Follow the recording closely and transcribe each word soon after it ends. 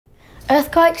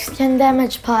Earthquakes can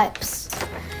damage pipes.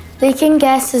 Leaking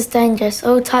gas is dangerous.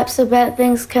 All types of bad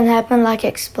things can happen, like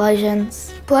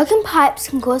explosions. Broken pipes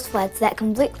can cause floods that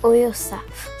can wreck all your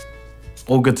stuff.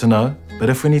 All good to know, but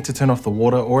if we need to turn off the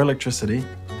water or electricity,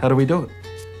 how do we do it?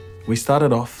 We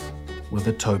started off with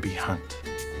a Toby hunt.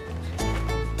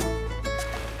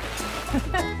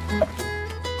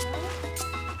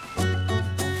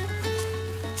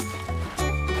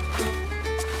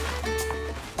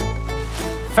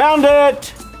 Found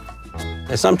it!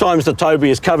 And sometimes the Toby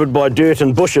is covered by dirt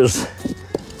and bushes.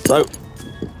 So,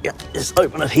 yeah, just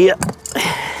open it here.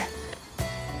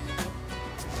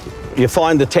 You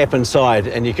find the tap inside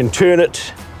and you can turn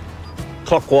it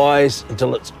clockwise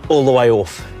until it's all the way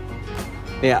off.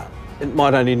 Now, it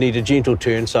might only need a gentle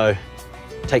turn, so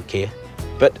take care.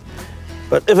 But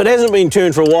if it hasn't been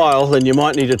turned for a while, then you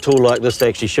might need a tool like this to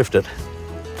actually shift it.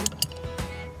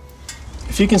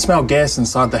 If you can smell gas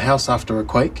inside the house after a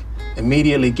quake,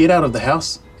 immediately get out of the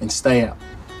house and stay out.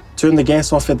 Turn the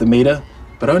gas off at the meter,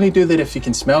 but only do that if you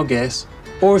can smell gas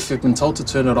or if you've been told to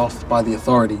turn it off by the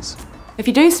authorities. If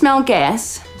you do smell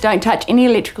gas, don't touch any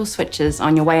electrical switches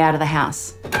on your way out of the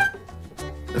house.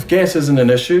 If gas isn't an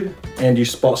issue and you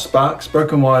spot sparks,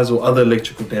 broken wires or other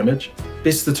electrical damage,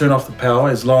 best to turn off the power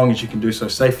as long as you can do so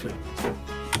safely.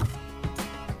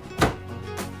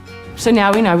 So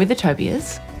now we know where the Toby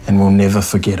is. And we'll never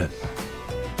forget it.